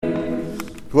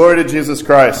Glory to Jesus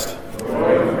Christ.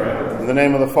 In the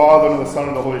name of the Father, and of the Son,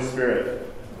 and of the Holy Spirit.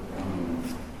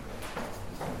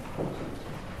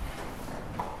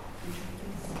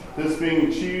 This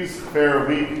being Cheese Fair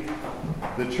Week,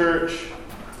 the church,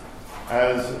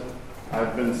 as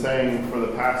I've been saying for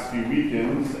the past few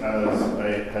weekends as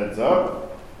a heads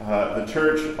up, the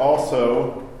church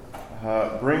also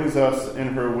brings us in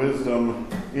her wisdom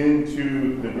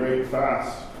into the great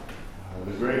fast,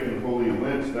 the great and holy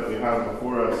Lent that we have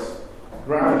before us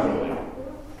gradually.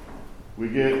 We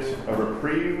get a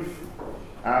reprieve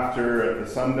after the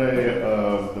Sunday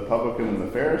of the publican and the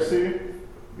Pharisee,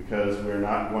 because we're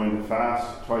not going to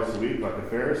fast twice a week like a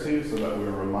Pharisee, so that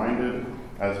we're reminded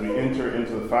as we enter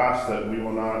into the fast that we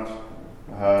will not,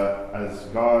 as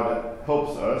God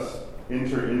helps us,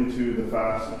 enter into the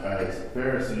fast as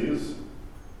Pharisees.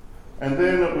 And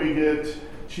then we get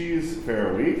Cheese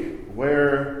Fair Week,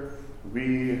 where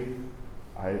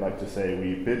I like to say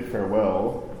we bid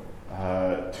farewell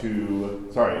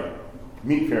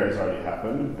Meat Fair has already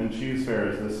happened, and Cheese Fair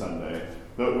is this Sunday.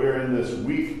 But we're in this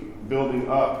week building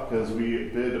up because we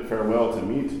bid farewell to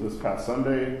meat this past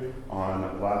Sunday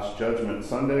on Last Judgment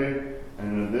Sunday.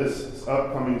 And this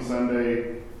upcoming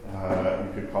Sunday,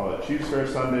 you could call it Cheese Fair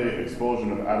Sunday,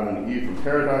 Expulsion of Adam and Eve from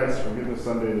Paradise, Forgiveness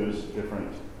Sunday. There's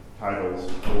different titles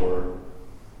for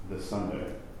this Sunday.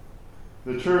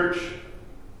 The church,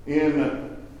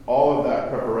 in all of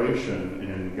that preparation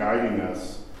and guiding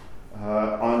us,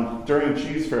 during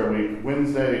Cheese Fair Week,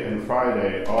 Wednesday and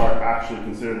Friday are actually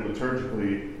considered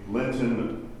liturgically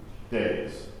Lenten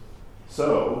days.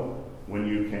 So, when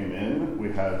you came in,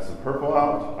 we had some purple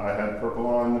out. I had purple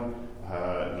on,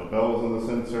 no bells in the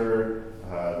censer,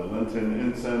 the Lenten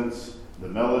incense, the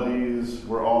melodies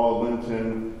were all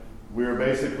Lenten. We were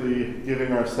basically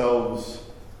giving ourselves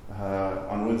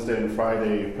on Wednesday and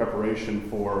Friday preparation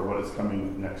for what is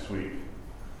coming next week.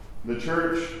 The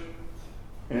church,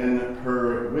 in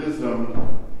her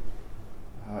wisdom,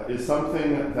 is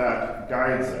something that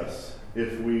guides us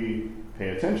if we pay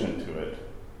attention to it.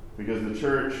 Because the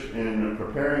church, in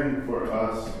preparing for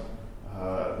us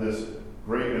this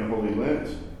great and holy Lent,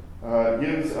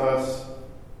 gives us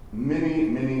many,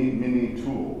 many, many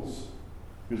tools.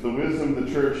 Because the wisdom of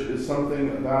the church is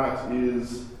something that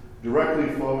is directly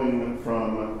flowing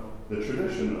from the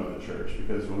tradition of the church.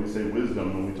 Because when we say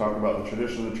wisdom, when we talk about the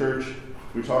tradition of the church,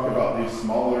 we talk about these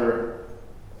smaller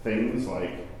things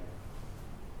like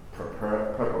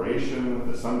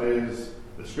preparation, the Sundays,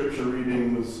 the scripture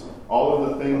readings, all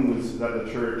of the things that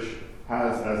the church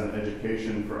has as an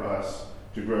education for us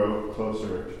to grow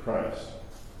closer to Christ.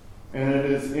 And it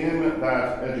is in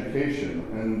that education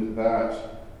and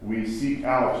that we seek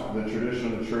out the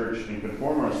tradition of the church and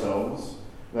conform ourselves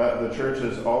that the church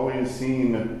has always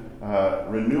seen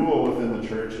renewal within the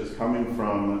church as coming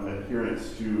from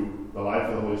adherence to the life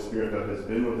of the Holy Spirit that has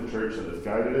been with the church, that has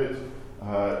guided it,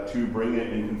 to bring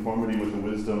it in conformity with the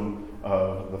wisdom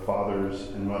of the fathers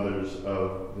and mothers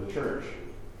of the church.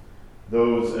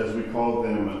 Those, as we call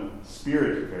them,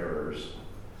 spirit bearers,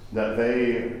 that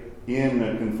they, in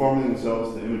conforming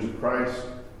themselves to the image of Christ,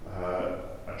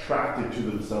 attracted to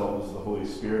themselves the Holy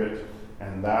Spirit,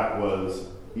 and that was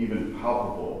even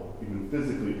palpable, even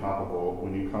physically palpable,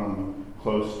 when you come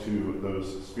close to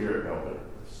those spirit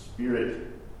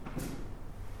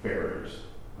bearers.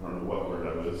 I don't know what word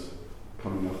I was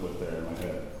coming up with there in my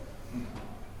head.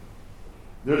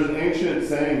 There's an ancient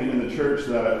saying in the church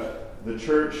that the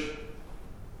church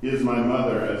is my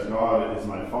mother as God is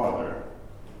my father.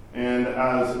 And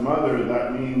as mother,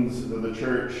 that means that the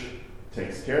church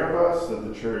takes care of us, that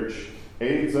the church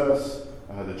aids us,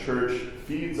 the church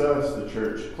feeds us, the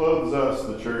church clothes us,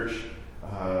 the church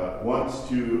wants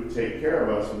to take care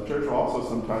of us. But the church will also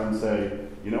sometimes say,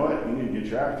 you know what, you need to get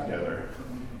your act together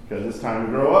because it's time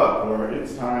to grow up, or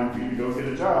it's time for you to go get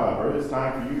a job, or it's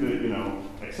time for you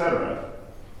to, etc.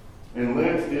 And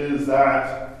Lent is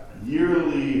that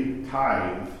yearly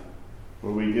tithe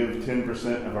where we give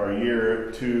 10% of our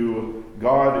year to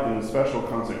God in a special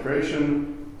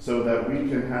consecration so that we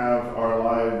can have our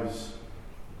lives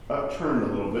upturned a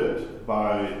little bit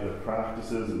by the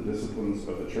practices and disciplines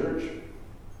of the church,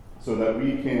 so that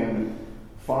we can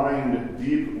find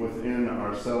deep within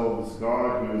ourselves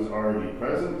God who is already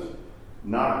present,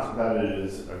 not that it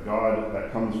is a God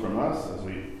that comes from us, as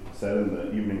we said in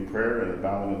the evening prayer and the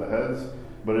bowing of the heads,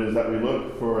 but it is that we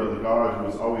look for the God who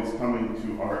is always coming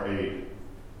to our aid.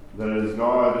 That it is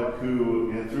God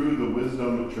who, and through the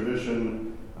wisdom,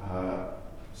 tradition,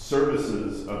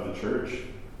 services of the church,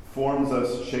 forms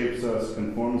us, shapes us,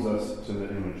 conforms us to the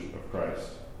image of Christ.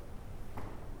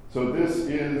 So this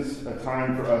is a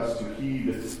time for us to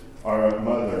heed our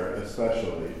mother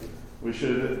especially,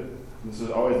 this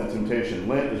is always the temptation.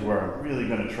 Lent is where I'm really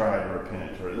going to try to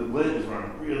repent, or Lent is where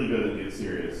I'm really going to get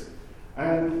serious.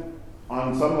 And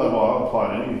on some level, I'll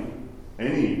applaud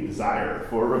any desire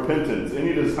for repentance,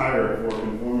 any desire for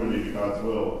conformity to God's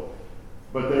will.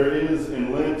 But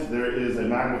in Lent, there is a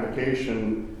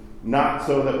magnification, not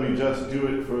so that we just do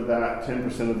it for that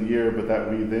 10% of the year, but that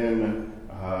we then,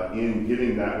 in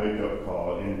getting that wake-up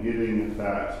call, in getting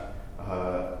that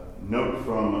note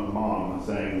from Mom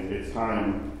saying, it's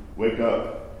time, wake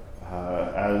up,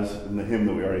 as in the hymn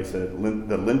that we already said,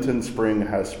 the Lenten spring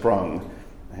has sprung.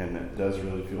 And it does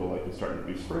really feel like it's starting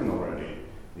to be spring already,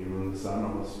 even in the sun,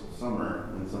 almost summer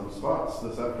in some spots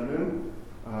this afternoon.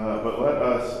 But let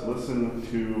us listen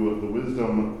to the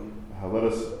wisdom, let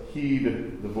us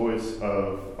heed the voice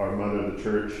of our Mother, the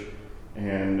Church,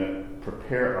 and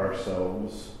prepare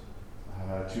ourselves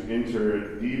to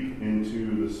enter deep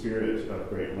into the spirit of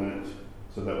Great Lent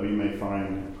so that we may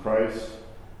find Christ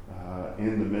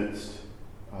in the midst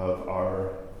of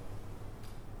our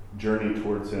journey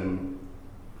towards Him,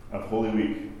 of Holy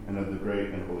Week and of the great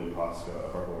and holy Pascha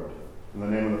of our Lord. In the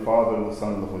name of the Father, and the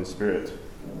Son, and the Holy Spirit.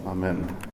 Amen.